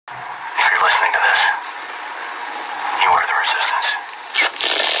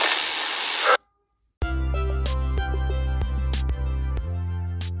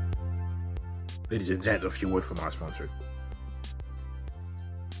Ladies and gentlemen, a few words from our sponsor.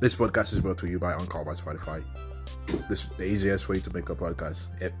 This podcast is brought to you by Encore by Spotify. This is the easiest way to make a podcast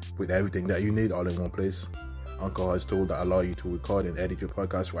with everything that you need all in one place. Encore has tools that allow you to record and edit your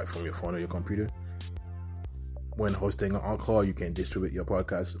podcast right from your phone or your computer. When hosting on Encore, you can distribute your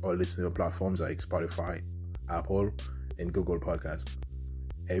podcast or listen to platforms like Spotify, Apple, and Google Podcasts.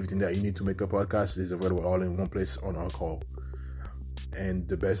 Everything that you need to make a podcast is available all in one place on Encore. And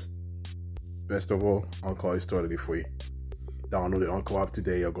the best of all, Encore is totally free. Download the Encore app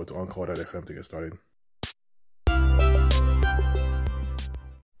today or go to encore.fm to get started.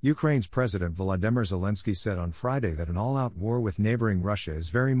 Ukraine's President Volodymyr Zelensky said on Friday that an all-out war with neighboring Russia is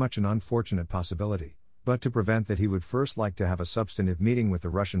very much an unfortunate possibility, but to prevent that he would first like to have a substantive meeting with the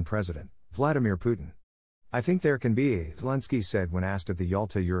Russian President, Vladimir Putin. I think there can be, Zelensky said when asked at the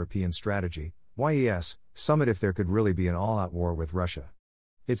Yalta European Strategy, YES, summit if there could really be an all-out war with Russia.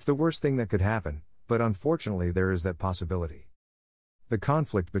 It's the worst thing that could happen, but unfortunately there is that possibility. The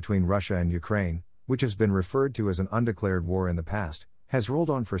conflict between Russia and Ukraine, which has been referred to as an undeclared war in the past, has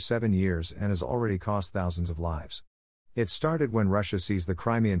rolled on for 7 years and has already cost thousands of lives. It started when Russia seized the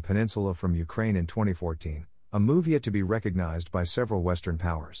Crimean Peninsula from Ukraine in 2014, a move yet to be recognized by several Western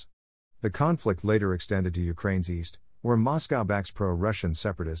powers. The conflict later extended to Ukraine's east, where Moscow backs pro-Russian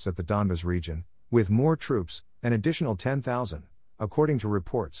separatists at the Donbas region, with more troops, an additional 10,000, according to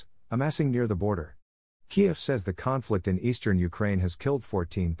reports, amassing near the border. Kiev says the conflict in eastern Ukraine has killed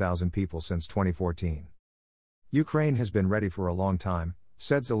 14,000 people since 2014. Ukraine has been ready for a long time,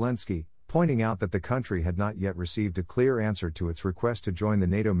 said Zelensky, pointing out that the country had not yet received a clear answer to its request to join the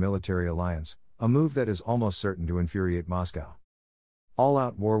NATO military alliance, a move that is almost certain to infuriate Moscow.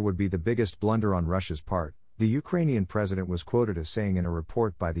 All-out war would be the biggest blunder on Russia's part, the Ukrainian president was quoted as saying in a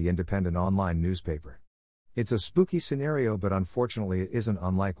report by the independent online newspaper. It's a spooky scenario, but unfortunately it isn't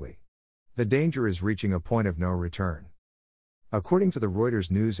unlikely. The danger is reaching a point of no return. According to the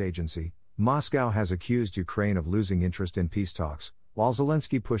Reuters news agency, Moscow has accused Ukraine of losing interest in peace talks, while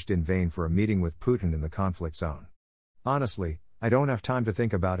Zelensky pushed in vain for a meeting with Putin in the conflict zone. Honestly, I don't have time to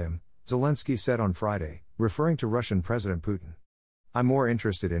think about him, Zelensky said on Friday, referring to Russian President Putin. I'm more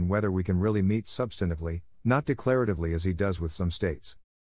interested in whether we can really meet substantively, not declaratively as he does with some states.